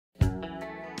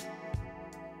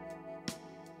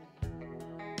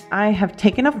I have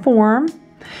taken a form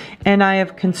and I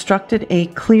have constructed a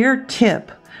clear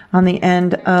tip on the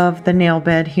end of the nail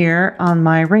bed here on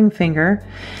my ring finger.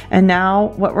 And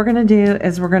now what we're gonna do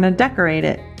is we're gonna decorate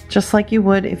it just like you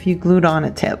would if you glued on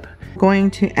a tip. I'm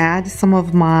going to add some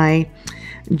of my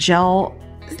gel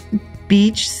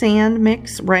beach sand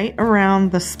mix right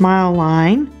around the smile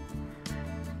line.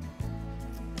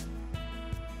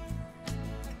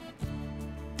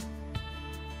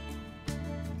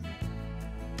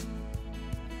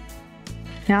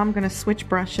 Now I'm going to switch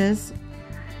brushes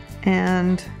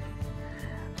and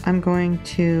I'm going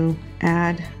to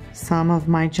add some of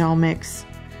my gel mix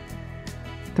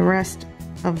the rest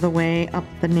of the way up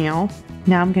the nail.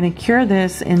 Now I'm going to cure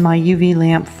this in my UV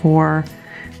lamp for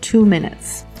 2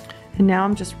 minutes. And now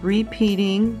I'm just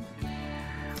repeating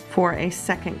for a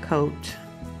second coat.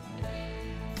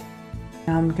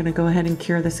 Now I'm going to go ahead and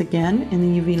cure this again in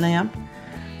the UV lamp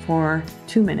for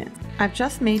 2 minutes. I've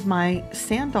just made my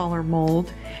sand dollar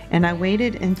mold and I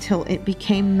waited until it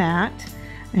became matte,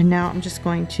 and now I'm just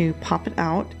going to pop it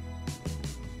out.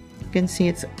 You can see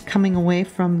it's coming away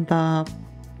from the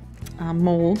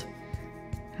mold.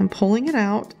 I'm pulling it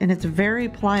out and it's very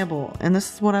pliable, and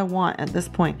this is what I want at this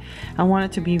point. I want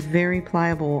it to be very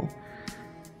pliable.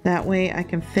 That way I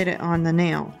can fit it on the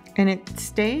nail. And it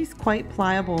stays quite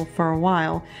pliable for a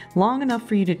while, long enough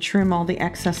for you to trim all the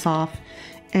excess off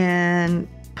and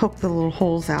poke the little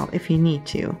holes out if you need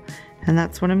to. And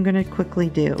that's what I'm going to quickly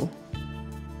do.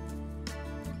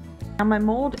 Now my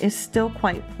mold is still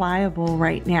quite pliable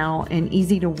right now and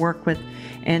easy to work with,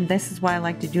 and this is why I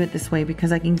like to do it this way,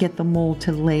 because I can get the mold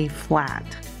to lay flat,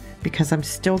 because I'm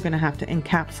still going to have to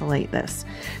encapsulate this.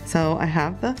 So I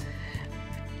have the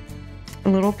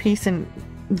little piece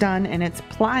done and it's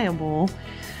pliable,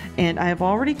 and I've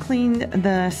already cleaned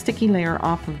the sticky layer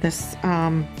off of this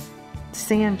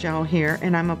sand gel here,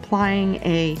 and I'm applying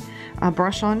a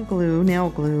brush on glue, nail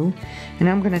glue, and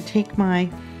I'm going to take my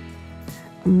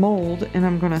mold and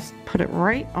I'm going to put it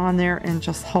right on there and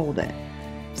just hold it.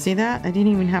 See that? I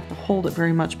didn't even have to hold it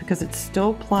very much because it's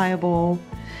still pliable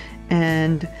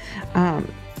and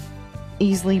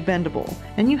easily bendable.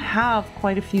 And you have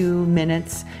quite a few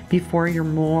minutes before your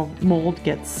mold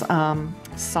gets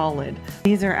solid.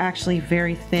 These are actually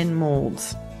very thin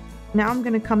molds. Now I'm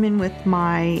going to come in with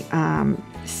my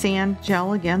sand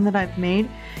gel again that I've made,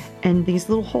 and these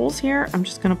little holes here, I'm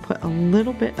just going to put a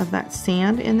little bit of that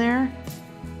sand in there,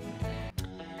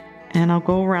 and I'll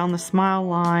go around the smile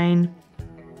line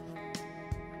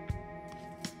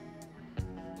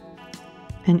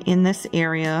and in this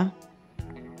area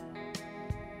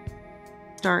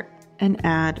start and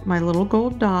add my little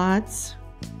gold dots.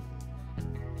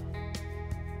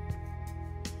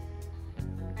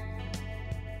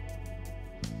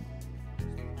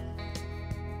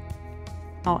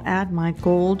 I'll add my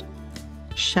gold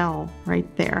shell right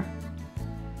there.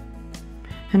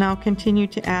 And I'll continue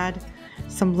to add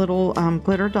some little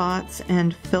glitter dots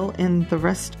and fill in the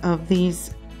rest of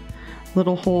these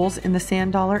little holes in the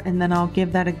sand dollar, and then I'll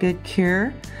give that a good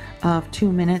cure of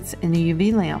 2 minutes in the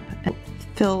UV lamp.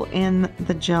 Fill in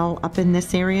the gel up in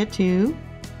this area too.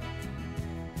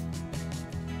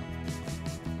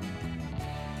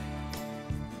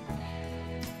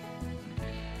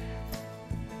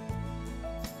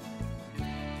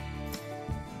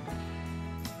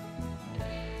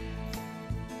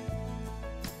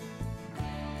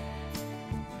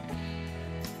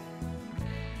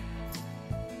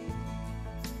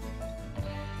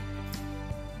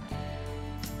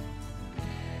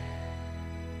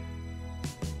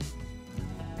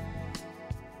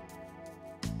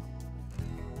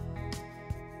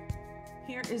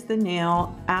 Here is the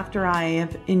nail after I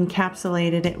have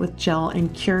encapsulated it with gel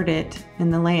and cured it in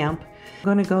the lamp. I'm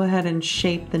going to go ahead and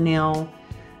shape the nail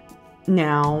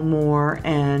now more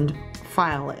and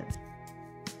file it.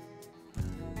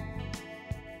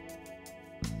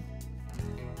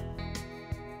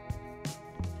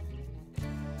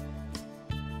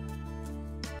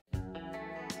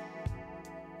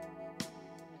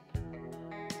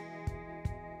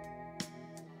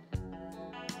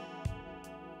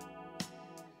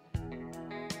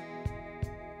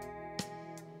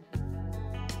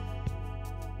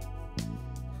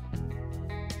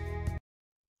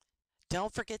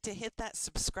 Don't forget to hit that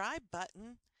subscribe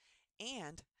button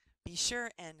and be sure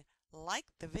and like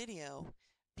the video,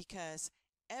 because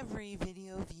every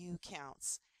video view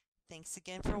counts. Thanks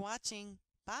again for watching.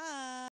 Bye.